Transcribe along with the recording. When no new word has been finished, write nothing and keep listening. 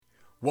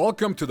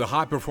Welcome to the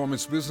High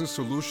Performance Business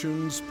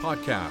Solutions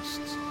Podcast.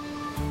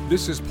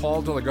 This is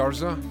Paul De La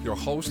Garza, your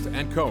host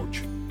and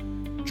coach.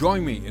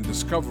 Join me in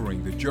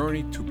discovering the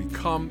journey to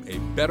become a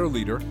better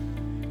leader,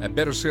 a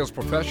better sales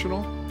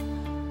professional,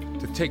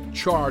 to take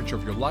charge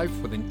of your life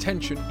with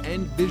intention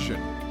and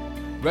vision,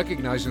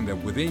 recognizing that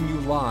within you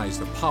lies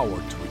the power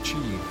to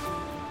achieve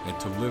and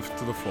to live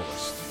to the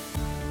fullest.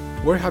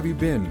 Where have you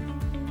been?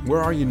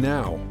 Where are you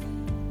now?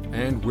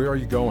 And where are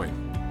you going?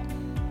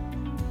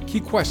 Key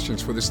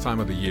questions for this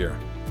time of the year.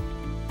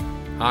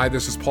 Hi,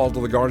 this is Paul De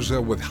La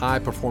Garza with High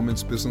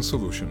Performance Business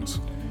Solutions,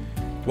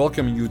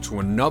 welcoming you to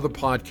another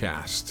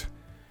podcast.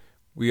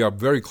 We are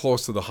very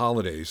close to the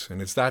holidays,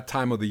 and it's that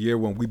time of the year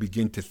when we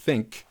begin to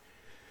think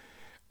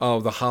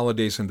of the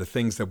holidays and the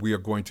things that we are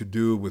going to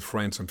do with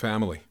friends and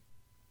family.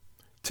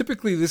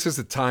 Typically, this is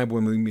the time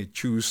when we may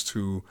choose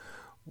to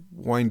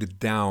wind it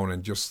down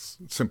and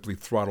just simply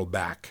throttle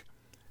back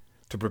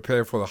to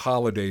prepare for the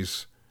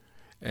holidays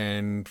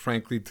and,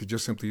 frankly, to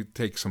just simply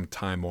take some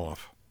time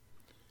off.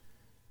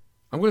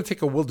 I'm going to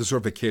take a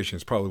well-deserved vacation.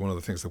 It's probably one of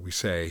the things that we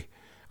say.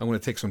 I'm going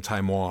to take some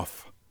time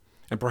off.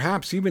 And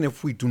perhaps even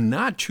if we do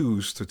not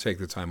choose to take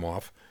the time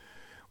off,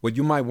 what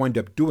you might wind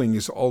up doing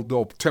is,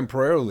 although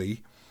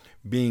temporarily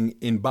being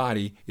in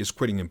body, is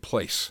quitting in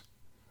place.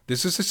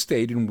 This is a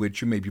state in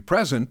which you may be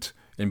present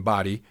in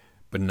body,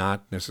 but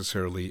not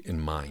necessarily in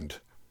mind.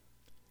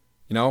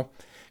 You know,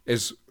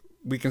 as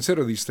we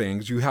consider these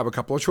things, you have a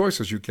couple of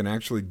choices. You can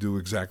actually do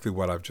exactly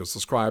what I've just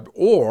described,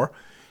 or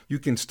you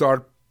can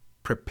start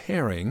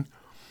preparing,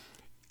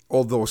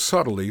 although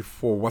subtly,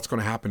 for what's going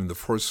to happen in the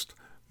first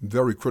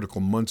very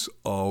critical months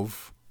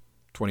of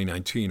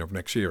 2019, of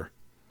next year.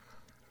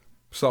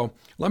 So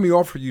let me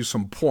offer you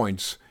some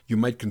points you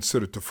might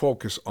consider to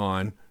focus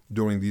on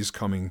during these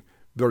coming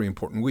very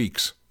important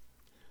weeks.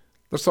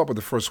 Let's start with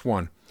the first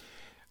one.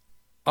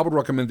 I would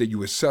recommend that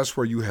you assess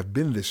where you have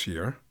been this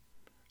year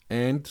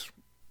and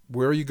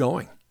where are you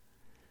going?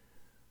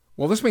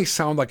 Well, this may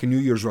sound like a New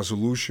Year's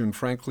resolution.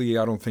 Frankly,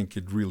 I don't think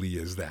it really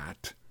is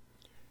that.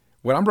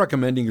 What I'm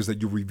recommending is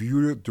that you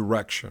review your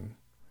direction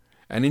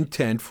and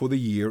intent for the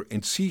year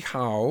and see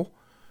how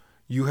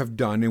you have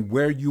done and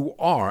where you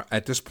are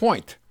at this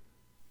point.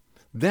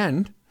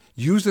 Then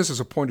use this as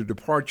a point of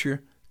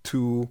departure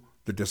to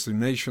the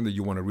destination that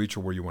you want to reach or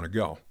where you want to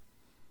go.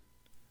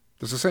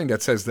 There's a saying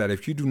that says that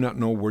if you do not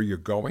know where you're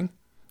going,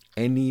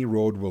 any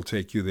road will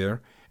take you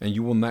there, and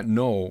you will not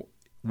know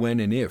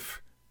when and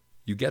if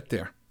you get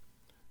there.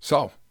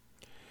 So,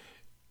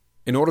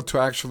 in order to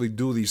actually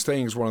do these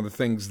things, one of the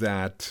things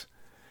that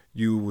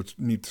you would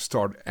need to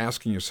start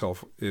asking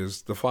yourself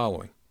is the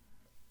following.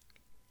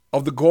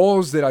 Of the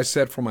goals that I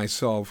set for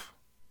myself,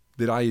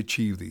 did I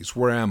achieve these?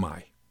 Where am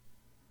I?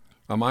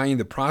 Am I in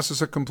the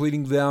process of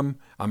completing them?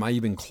 Am I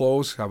even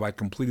close? Have I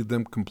completed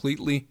them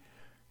completely?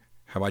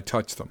 Have I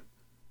touched them?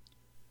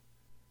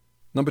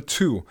 Number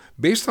two,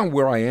 based on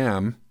where I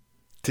am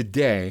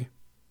today,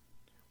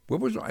 where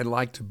would I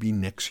like to be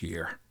next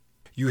year?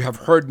 You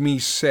have heard me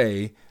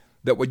say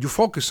that what you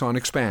focus on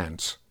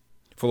expands.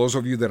 For those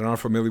of you that are not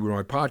familiar with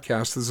my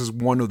podcast, this is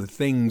one of the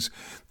things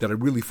that I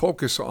really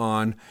focus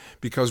on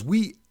because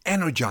we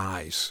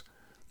energize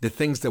the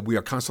things that we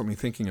are constantly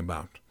thinking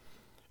about.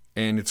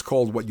 And it's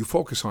called What You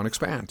Focus On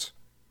Expands.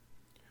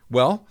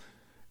 Well,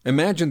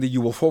 imagine that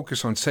you will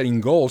focus on setting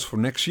goals for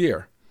next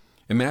year.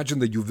 Imagine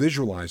that you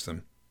visualize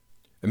them.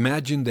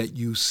 Imagine that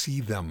you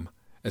see them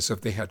as if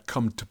they had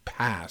come to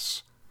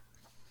pass.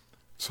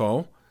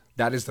 So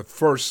that is the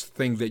first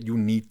thing that you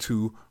need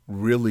to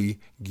really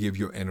give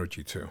your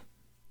energy to.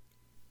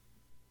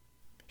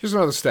 Here's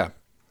another step.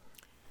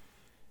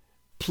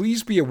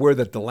 Please be aware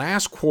that the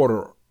last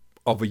quarter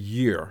of a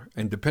year,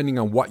 and depending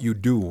on what you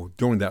do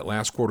during that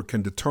last quarter,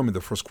 can determine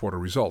the first quarter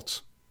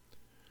results.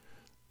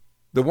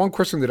 The one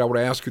question that I would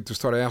ask you to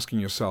start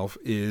asking yourself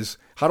is,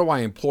 how do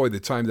I employ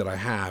the time that I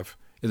have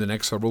in the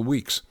next several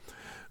weeks?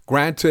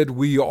 Granted,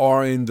 we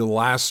are in the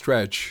last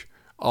stretch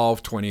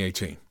of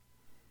 2018.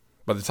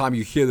 By the time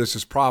you hear this,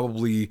 it's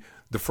probably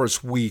the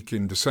first week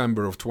in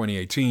December of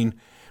 2018,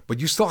 but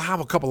you still have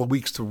a couple of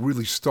weeks to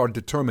really start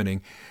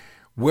determining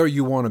where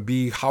you want to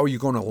be, how are you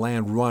going to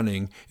land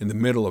running in the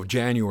middle of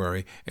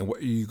January, and what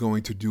are you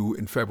going to do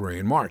in February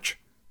and March.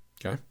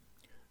 Okay?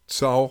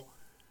 So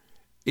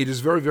it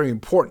is very, very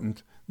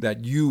important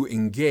that you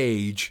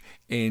engage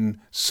in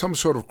some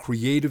sort of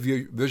creative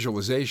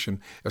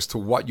visualization as to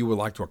what you would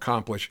like to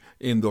accomplish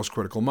in those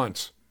critical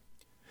months.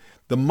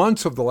 The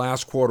months of the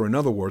last quarter, in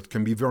other words,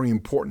 can be very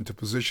important to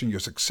position your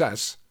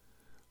success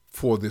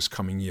for this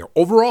coming year.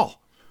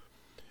 Overall,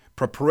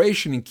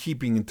 preparation and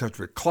keeping in touch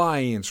with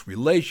clients,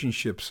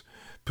 relationships,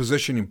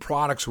 positioning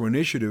products or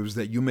initiatives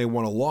that you may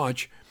want to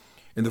launch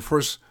in the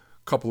first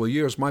couple of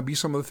years might be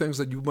some of the things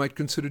that you might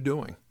consider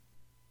doing.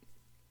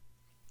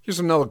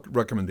 Here's another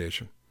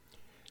recommendation.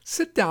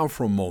 Sit down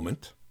for a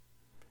moment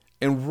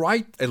and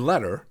write a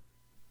letter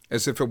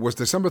as if it was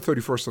December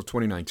 31st of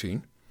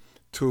 2019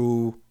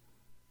 to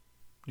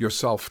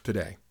yourself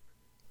today.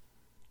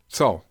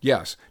 So,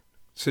 yes,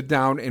 sit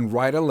down and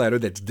write a letter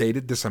that's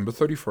dated December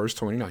 31st,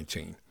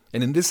 2019.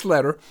 And in this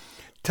letter,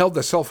 Tell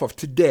the self of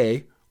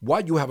today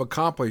what you have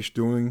accomplished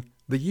during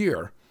the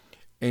year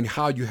and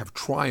how you have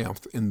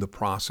triumphed in the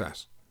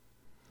process.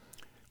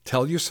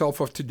 Tell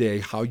yourself of today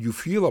how you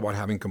feel about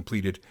having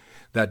completed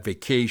that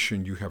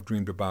vacation you have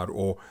dreamed about,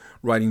 or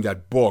writing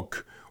that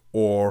book,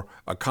 or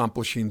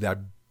accomplishing that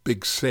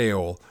big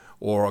sale,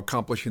 or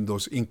accomplishing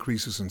those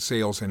increases in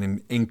sales and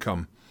in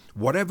income,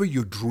 whatever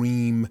your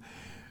dream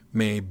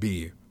may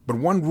be. But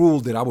one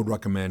rule that I would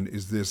recommend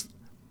is this,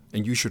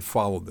 and you should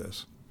follow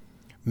this.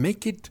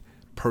 Make it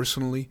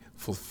personally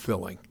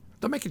fulfilling.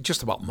 Don't make it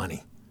just about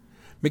money.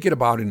 Make it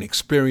about an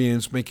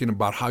experience. Make it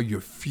about how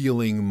you're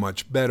feeling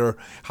much better,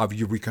 how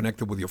you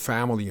reconnected with your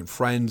family and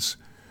friends,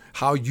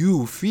 how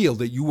you feel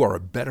that you are a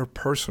better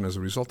person as a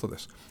result of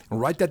this.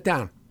 And write that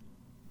down.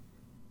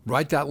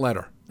 Write that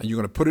letter, and you're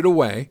going to put it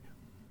away.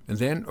 And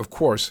then, of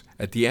course,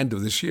 at the end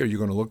of this year, you're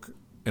going to look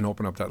and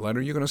open up that letter,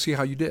 and you're going to see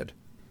how you did.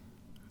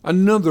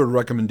 Another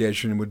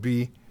recommendation would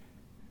be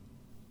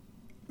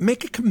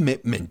make a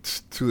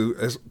commitment to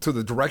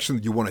the direction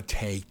that you want to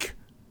take.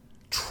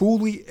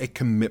 Truly a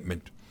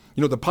commitment.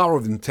 You know, the power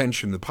of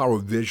intention, the power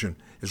of vision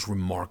is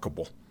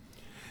remarkable.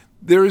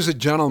 There is a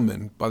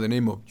gentleman by the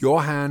name of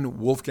Johann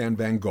Wolfgang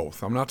von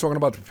Goethe. I'm not talking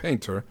about the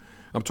painter.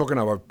 I'm talking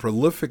about a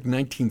prolific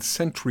 19th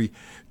century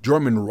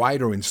German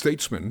writer and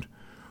statesman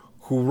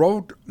who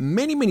wrote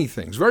many, many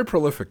things. Very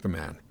prolific, the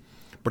man.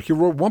 But he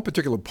wrote one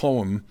particular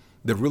poem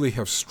that really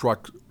has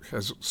struck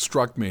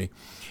me.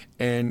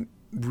 And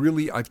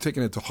really, I've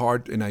taken it to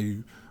heart, and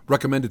I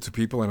recommend it to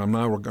people, and I'm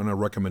now going to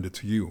recommend it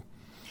to you.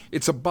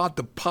 It's about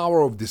the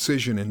power of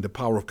decision and the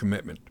power of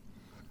commitment.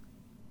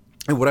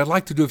 And what I'd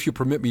like to do, if you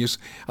permit me, is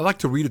I'd like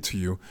to read it to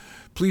you.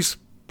 Please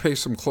pay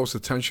some close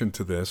attention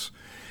to this.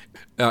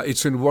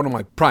 It's in one of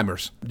my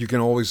primers. You can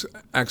always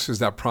access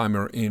that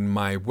primer in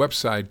my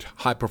website,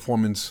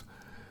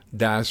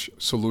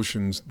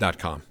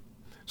 highperformance-solutions.com.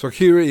 So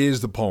here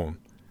is the poem.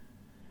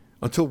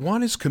 Until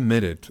one is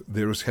committed,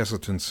 there is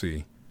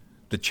hesitancy,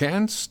 the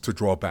chance to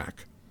draw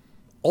back,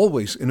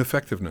 always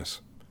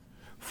ineffectiveness.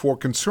 For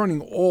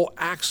concerning all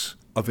acts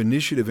of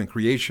initiative and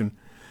creation,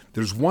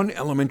 there's one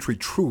elementary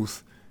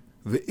truth,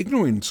 the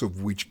ignorance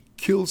of which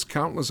kills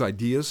countless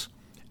ideas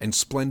and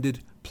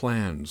splendid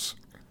plans.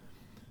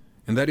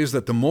 And that is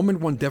that the moment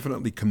one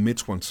definitely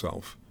commits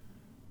oneself,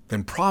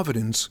 then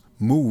providence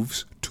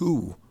moves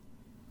too.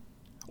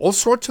 All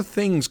sorts of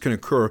things can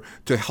occur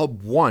to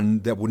help one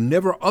that would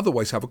never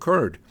otherwise have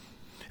occurred.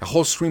 A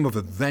whole stream of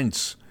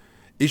events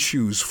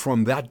issues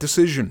from that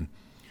decision,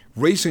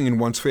 raising in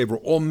one's favor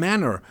all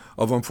manner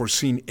of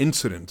unforeseen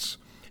incidents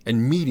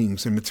and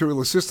meetings and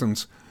material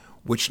assistance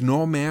which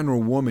no man or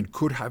woman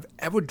could have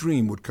ever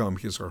dreamed would come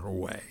his or her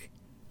way.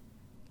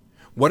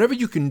 Whatever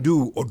you can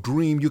do or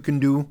dream you can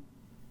do,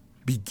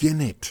 begin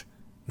it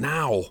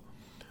now.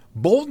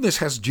 Boldness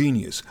has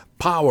genius,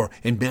 power,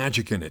 and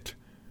magic in it.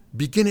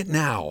 Begin it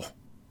now.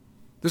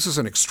 This is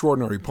an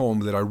extraordinary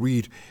poem that I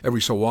read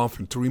every so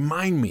often to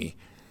remind me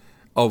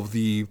of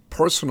the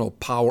personal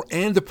power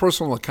and the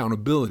personal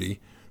accountability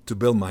to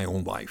build my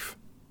own life.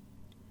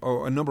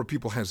 A number of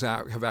people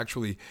have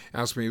actually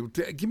asked me,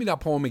 give me that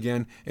poem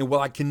again, and well,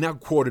 I can now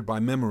quote it by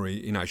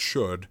memory, and I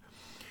should.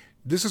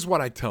 This is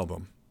what I tell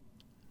them,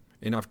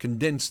 and I've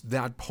condensed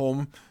that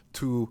poem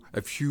to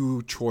a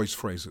few choice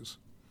phrases,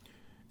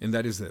 and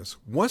that is this.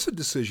 Once a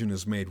decision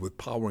is made with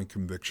power and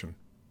conviction,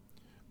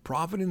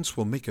 Providence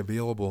will make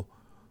available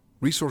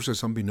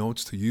resources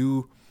unbeknownst to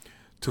you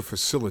to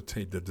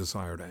facilitate the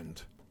desired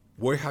end.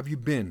 Where have you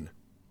been?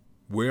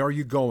 Where are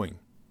you going?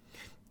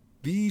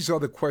 These are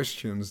the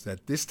questions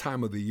that this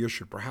time of the year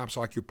should perhaps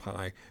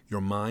occupy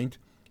your mind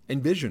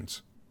and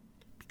visions.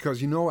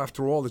 Because,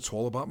 after all, it's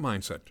all about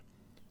mindset.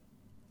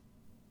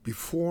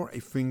 Before a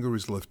finger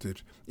is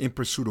lifted in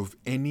pursuit of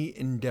any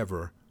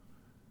endeavor,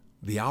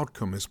 the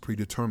outcome is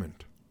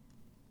predetermined.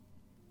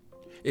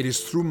 It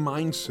is through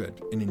mindset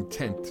and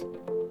intent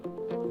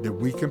that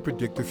we can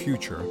predict the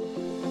future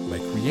by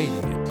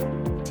creating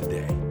it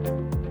today.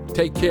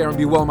 Take care and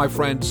be well, my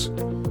friends.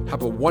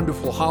 Have a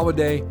wonderful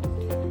holiday.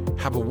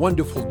 Have a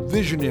wonderful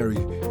visionary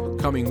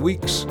coming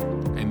weeks,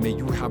 and may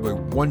you have a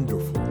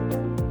wonderful,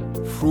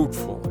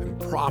 fruitful, and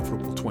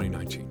profitable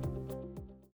 2019.